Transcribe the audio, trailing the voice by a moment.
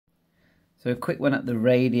So a quick one at the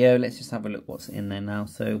radio. Let's just have a look what's in there now.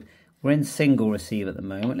 So we're in single receive at the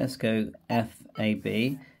moment. Let's go FAB.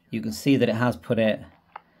 You can see that it has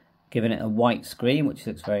given it a white screen, which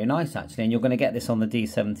looks very nice actually. And you're going to get this on the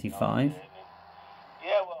D75.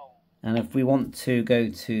 And if we want to go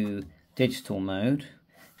to digital mode,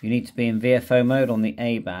 you need to be in VFO mode on the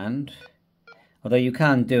A band. Although you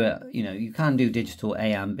can do it, you can do digital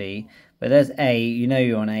A and B. But there's A,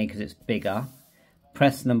 you're on A because it's bigger.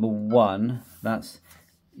 Press number 1, that's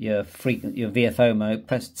your VFO mode.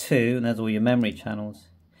 Press 2, and there's all your memory channels.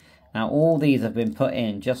 Now all these have been put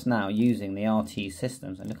in just now using the RT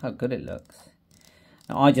systems, and look how good it looks.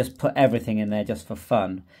 Now I just put everything in there just for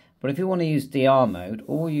fun. But if you want to use DR mode,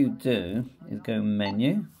 all you do is go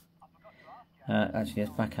menu. Actually,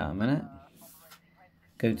 let's back out a minute.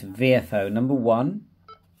 Go to VFO number 1,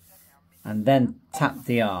 and then tap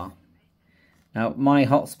DR. Now my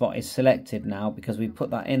hotspot is selected now because we put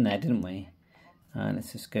that in there, didn't we?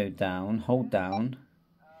 Let's just go down, hold down,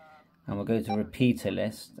 and we'll go to repeater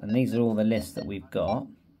list, and these are all the lists that we've got,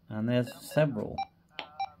 and there's several.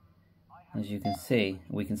 As you can see,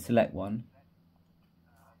 we can select one,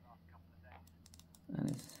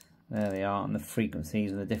 and there they are, and the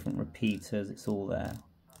frequencies and the different repeaters, it's all there.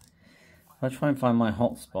 If I try and find my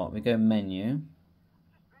hotspot, we go menu,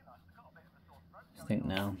 let's think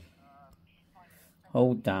now.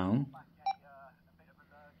 Hold down,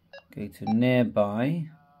 go to nearby.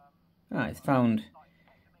 It's found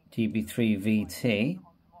GB3VT.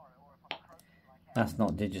 That's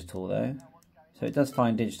not digital though, so it does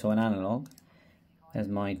find digital and analog. There's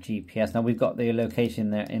my GPS. Now we've got the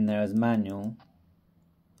location in there as manual.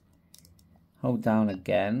 Hold down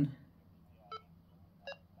again.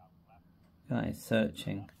 That is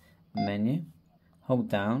searching menu. Hold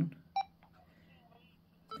down.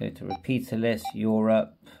 Go to repeater list,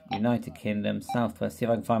 Europe, United Kingdom, Southwest. See if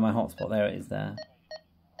I can find my hotspot. There it is there.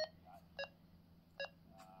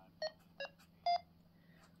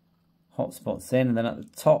 Hotspot's in, and then at the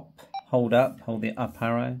top, hold the up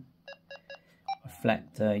arrow.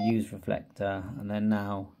 Reflector, use reflector, and then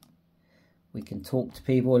now we can talk to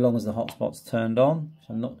people as long as the hotspot's turned on.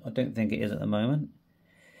 So I don't think it is at the moment.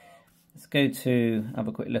 Let's go to have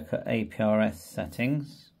a quick look at APRS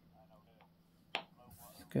settings.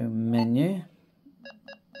 Go menu,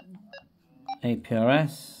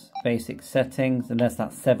 APRS, basic settings, and there's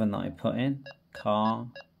that 7 that I put in, car.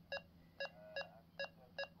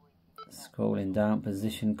 Scrolling down,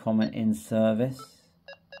 position, comment, in service,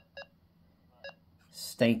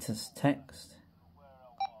 status text,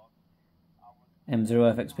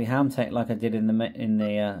 M0FXP ham tech like I did in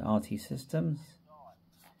the RT systems.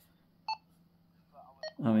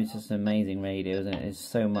 I mean, it's just an amazing radio, isn't it? There's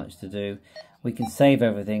so much to do. We can save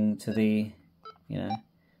everything to the,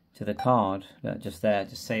 to the card. Just there,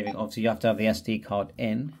 just saving. Obviously, you have to have the SD card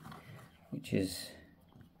in, which is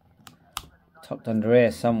tucked under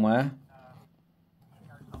here somewhere.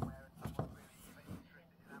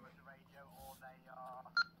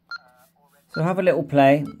 So have a little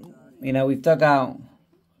play. We've dug out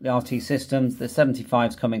the RT systems. The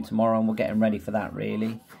 75's coming tomorrow, and we're getting ready for that,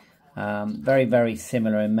 really. Very, very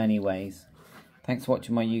similar in many ways. Thanks for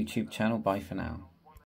watching my YouTube channel. Bye for now.